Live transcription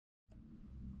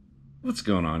What's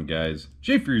going on, guys?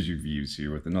 Jayfreeze Reviews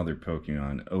here with another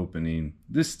Pokemon opening.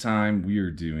 This time we are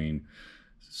doing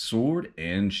Sword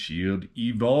and Shield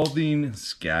Evolving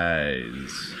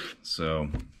Skies. So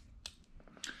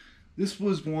this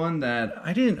was one that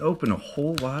I didn't open a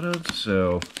whole lot of,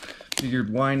 so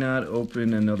figured why not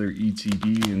open another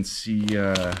ETB and see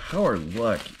how our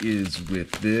luck is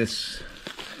with this.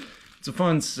 It's a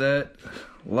fun set,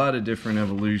 a lot of different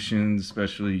evolutions,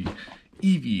 especially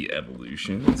EV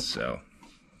evolutions. So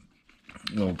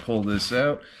we'll pull this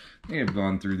out. I think I've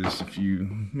gone through this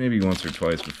maybe once or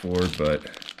twice before, but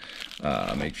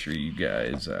make sure you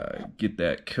guys get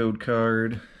that code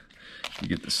card. You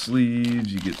get the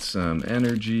sleeves, you get some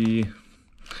energy,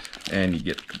 and you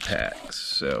get the packs.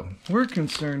 So we're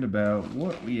concerned about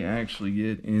what we actually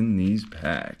get in these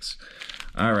packs.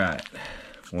 All right,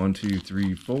 1, 2,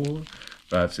 3, 4,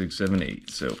 5, 6, 7, 8.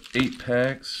 So 8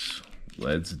 packs.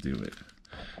 Let's do it.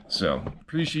 So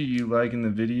appreciate you liking the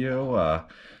video.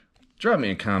 Drop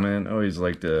me a comment. I always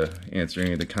like to answer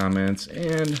any of the comments,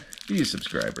 and be a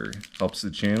subscriber. Helps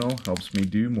the channel, helps me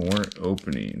do more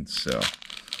openings. So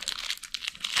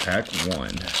pack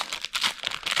 1.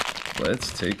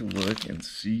 Let's take a look and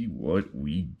see what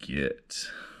we get.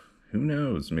 Who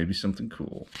knows? Maybe something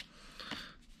cool.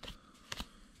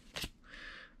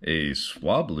 A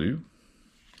Swablu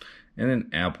and an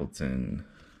Appleton.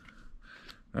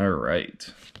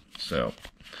 Alright, so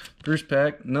first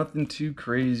pack, nothing too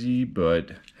crazy,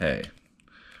 but hey,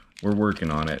 we're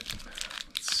working on it.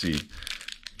 Let's see.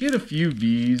 Get a few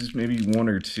V's, maybe 1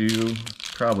 or 2,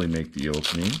 probably make the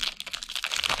opening.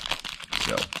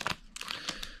 So,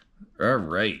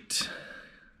 alright.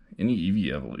 Any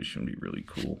EV evolution would be really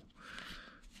cool.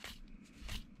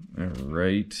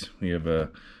 Alright, we have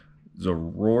a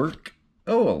Zoroark.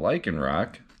 Oh, a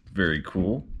Lycanroc. Very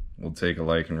cool. We'll take a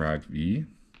Lycanroc V.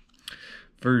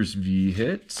 First V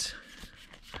hit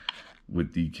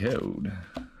with the code.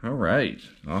 Alright,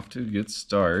 off to a good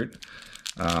start.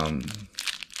 Have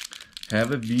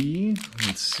a V.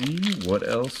 Let's see what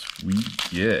else we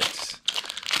get.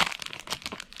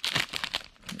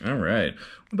 Alright,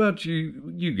 what about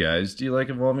you guys? Do you like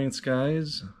Evolving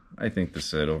Skies? I think the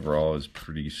set overall is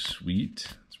pretty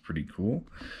sweet. It's pretty cool.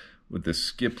 With the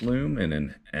Skiploom and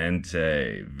an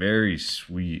Entei. Very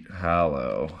sweet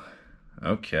hollow.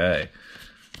 Okay.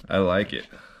 I like it.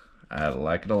 I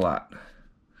like it a lot.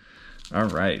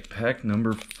 Alright, pack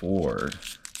number 4.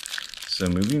 So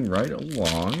moving right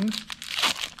along.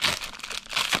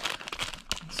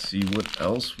 Let's see what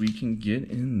else we can get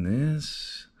in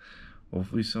this.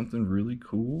 Hopefully something really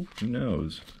cool. Who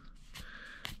knows?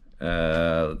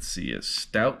 Let's see. A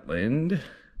Stoutland.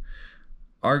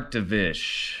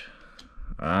 Arctovish.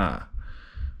 Ah.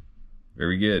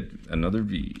 Very good. Another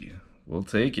V. We'll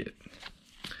take it.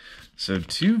 So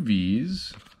 2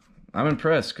 V's. I'm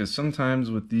impressed because sometimes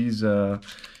with these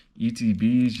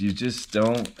ETBs you just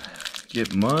don't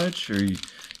get much, or you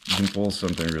can pull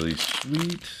something really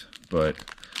sweet, but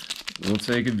we'll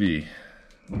take a V.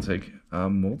 We'll take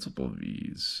multiple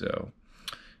V's. So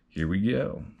here we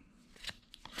go.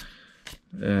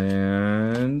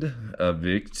 And a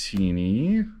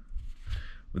Victini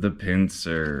with a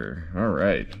Pinsir.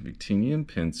 Alright, Victini and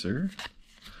Pinsir.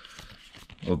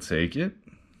 We'll take it.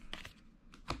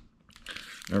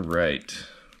 Alright.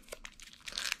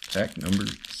 Pack number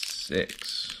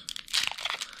 6.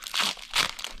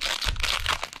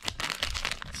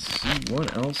 Let's see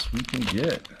what else we can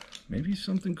get. Maybe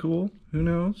something cool. Who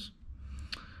knows?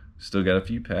 Still got a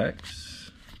few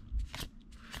packs.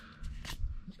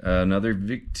 Another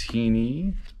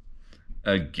Victini.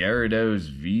 A Gyarados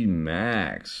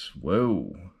VMAX.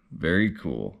 Whoa. Very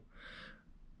cool.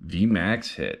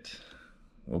 VMAX hit.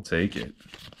 We'll take it.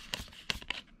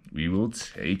 We will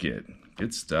take it.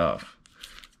 Good stuff.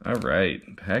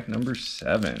 Alright, pack number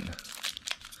 7.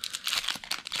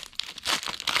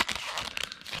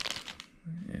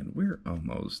 And we're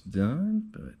almost done,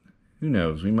 but who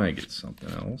knows? We might get something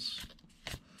else.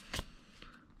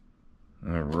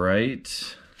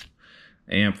 Alright.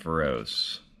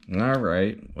 Ampharos.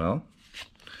 Alright, well,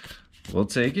 we'll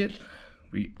take it.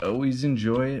 We always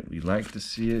enjoy it. We like to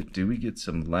see it. Do we get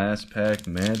some last pack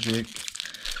magic?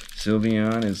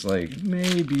 Sylveon is like,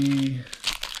 maybe,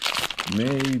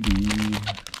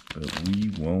 but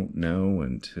we won't know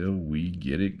until we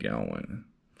get it going.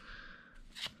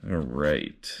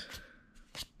 Alright.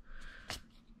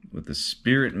 With a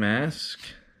Spirit Mask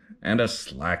and a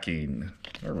Slacking.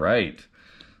 Alright.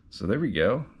 So there we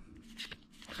go.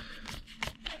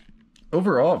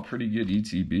 Overall, pretty good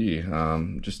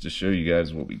ETB. Just to show you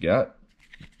guys what we got.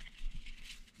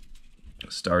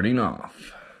 Starting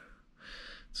off.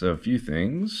 So a few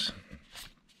things.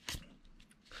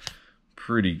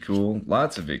 pretty cool.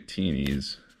 Lots of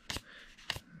Victinis.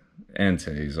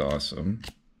 Entei's awesome.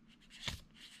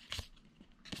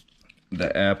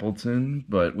 The Appleton,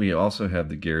 but we also have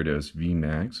the Gyarados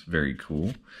VMAX, very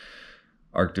cool.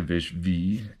 Arctovish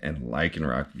V and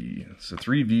Lycanroc V. So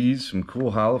 3 Vs, some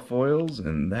cool holofoils,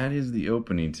 and that is the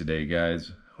opening today,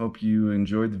 guys. Hope you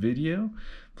enjoyed the video.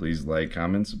 Please like,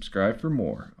 comment, subscribe for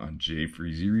more on J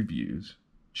Freezy Reviews.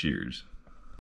 Cheers.